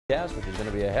Which is going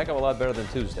to be a heck of a lot better than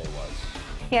Tuesday was.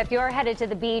 Yeah, if you're headed to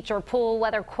the beach or pool,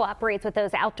 weather cooperates with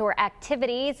those outdoor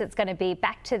activities. It's going to be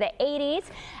back to the 80s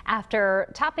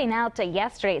after topping out to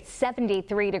yesterday at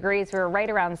 73 degrees. We were right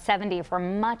around 70 for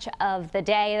much of the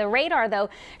day. The radar, though,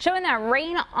 showing that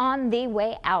rain on the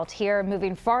way out here,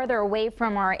 moving farther away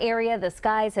from our area. The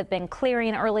skies have been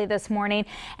clearing early this morning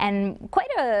and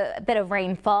quite a bit of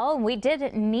rainfall. We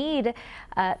did need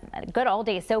a good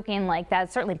all-day soaking like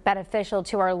that. Certainly beneficial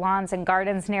to our lawns and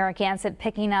gardens. Narragansett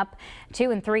picking up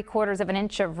 2 3/4 of an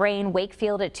inch of rain.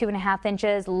 Wakefield at 2.5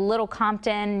 inches. Little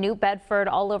Compton, New Bedford,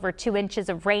 all over 2 inches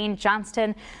of rain.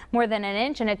 Johnston more than an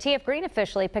inch, and a TF Green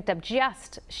officially picked up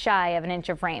just shy of an inch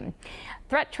of rain.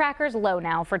 Threat trackers low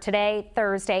now for today,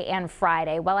 Thursday, and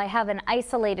Friday. While I have an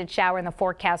isolated shower in the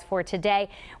forecast for today,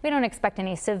 we don't expect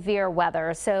any severe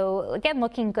weather. So again,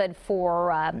 looking good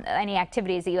for any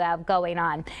activities that you have going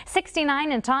on.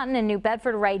 69 in Taunton and New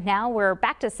Bedford right now. We're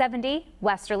back to 70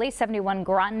 westerly, 71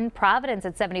 Groton, Providence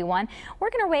at 71.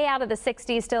 Working our way out of the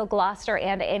 60s still Gloucester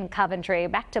and in Coventry.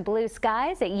 Back to blue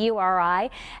skies at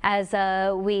URI as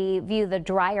we view the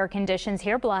drier conditions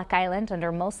here. Block Island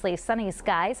under mostly sunny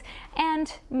skies, and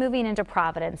moving into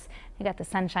Providence, you got the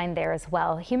sunshine there as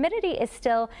well. Humidity is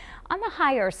still on the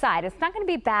higher side. It's not going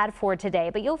to be bad for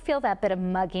today, but you'll feel that bit of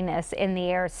mugginess in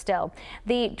the air still.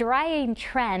 The drying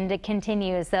trend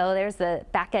continues, though. There's the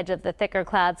back edge of the thicker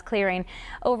clouds clearing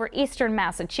over eastern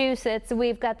Massachusetts.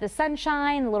 We've got the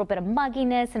sunshine, a little bit of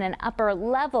mugginess, and an upper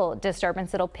level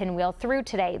disturbance that'll pinwheel through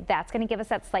today. That's going to give us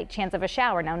that slight chance of a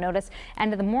shower. Now notice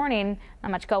end of the morning,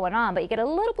 not much going on, but you get a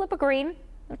little blip of green.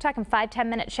 We're talking 5-10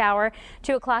 minute shower.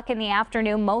 2 o'clock in the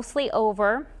afternoon, mostly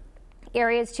over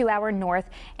areas to our north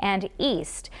and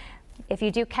east. If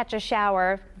you do catch a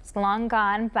shower, it's long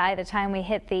gone by the time we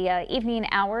hit the evening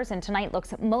hours, and tonight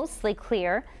looks mostly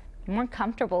clear. More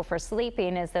comfortable for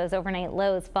sleeping as those overnight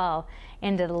lows fall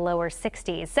into the lower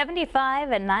 60s.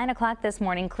 75 at 9 o'clock this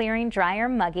morning, clearing, drier,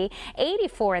 muggy.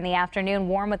 84 in the afternoon,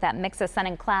 warm with that mix of sun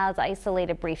and clouds,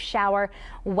 isolated brief shower.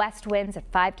 West winds at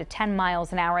 5 to 10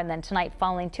 miles an hour, and then tonight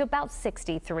falling to about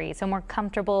 63, so more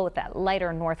comfortable with that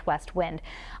lighter northwest wind.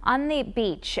 On the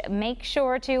beach, make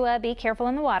sure to be careful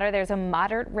in the water. There's a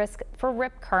moderate risk for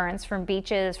rip currents from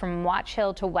beaches from Watch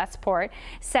Hill to Westport.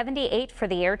 78 for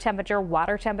the air temperature,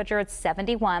 water temperature at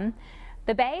 71.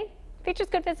 The bay features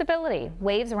good visibility.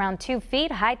 Waves around 2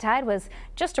 feet. High tide was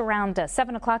just around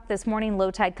 7 o'clock this morning. Low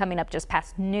tide coming up just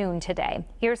past noon today.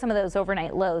 Here are some of those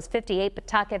overnight lows. 58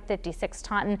 Pawtucket, 56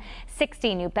 Taunton,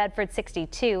 60 New Bedford,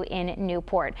 62 in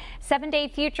Newport. 7-day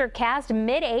Futurecast,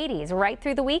 mid-80s right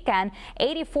through the weekend.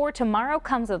 84 tomorrow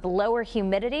comes with lower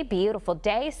humidity. Beautiful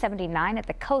day. 79 at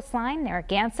the coastline,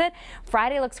 Narragansett.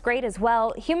 Friday looks great as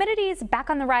well. Humidity is back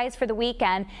on the rise for the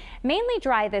weekend. Mainly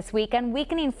dry this weekend.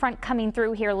 Weakening front coming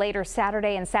through here later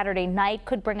Saturday and Saturday night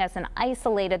could bring us an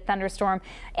isolated thunderstorm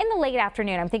in the late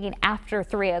afternoon. I'm thinking after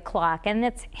 3 o'clock, and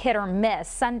it's hit or miss.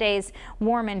 Sunday's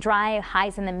warm and dry,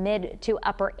 highs in the mid to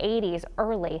upper 80s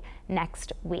early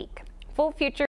next week. Full future